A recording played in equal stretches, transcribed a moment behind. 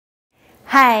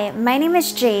Hi, my name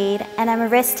is Jade, and I'm a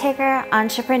risk taker,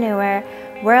 entrepreneur,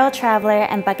 world traveler,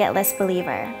 and bucket list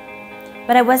believer.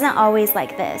 But I wasn't always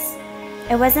like this.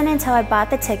 It wasn't until I bought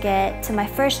the ticket to my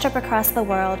first trip across the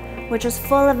world, which was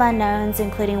full of unknowns,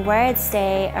 including where I'd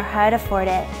stay or how I'd afford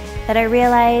it, that I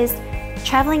realized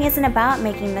traveling isn't about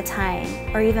making the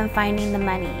time or even finding the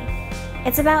money.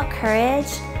 It's about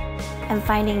courage and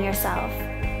finding yourself.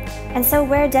 And so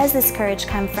where does this courage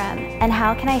come from, and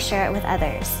how can I share it with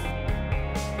others?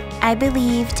 I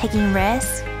believe taking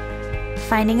risks,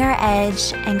 finding our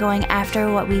edge, and going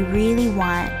after what we really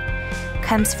want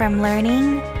comes from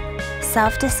learning,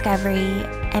 self-discovery,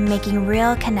 and making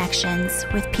real connections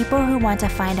with people who want to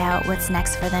find out what's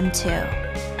next for them too.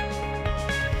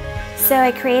 So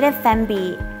I created Femme,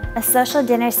 a social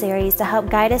dinner series to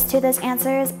help guide us to those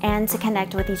answers and to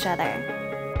connect with each other.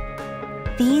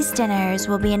 These dinners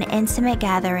will be an intimate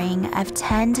gathering of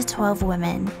 10 to 12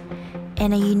 women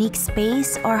in a unique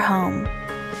space or home,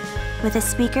 with a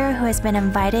speaker who has been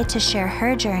invited to share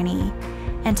her journey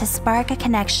and to spark a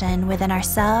connection within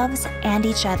ourselves and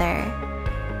each other,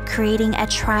 creating a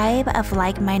tribe of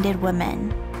like-minded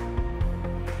women.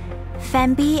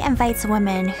 Femme invites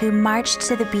women who march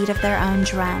to the beat of their own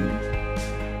drum.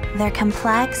 They're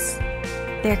complex,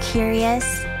 they're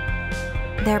curious,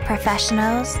 they're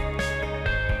professionals,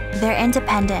 they're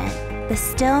independent, but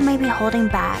still may be holding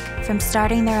back from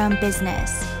starting their own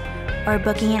business or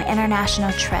booking an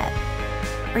international trip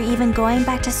or even going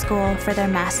back to school for their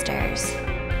master's.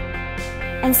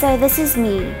 And so this is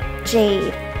me,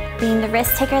 Jade, being the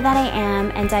risk taker that I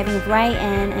am and diving right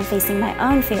in and facing my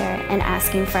own fear and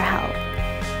asking for help.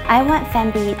 I want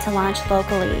Femme to launch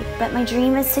locally, but my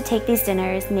dream is to take these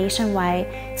dinners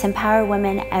nationwide to empower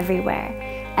women everywhere.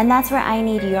 And that's where I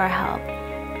need your help.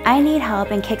 I need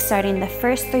help in kickstarting the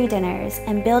first 3 dinners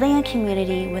and building a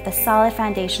community with a solid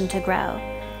foundation to grow.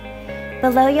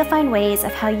 Below you'll find ways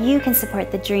of how you can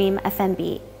support the dream of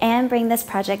Femme and bring this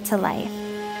project to life.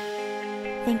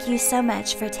 Thank you so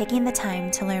much for taking the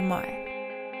time to learn more.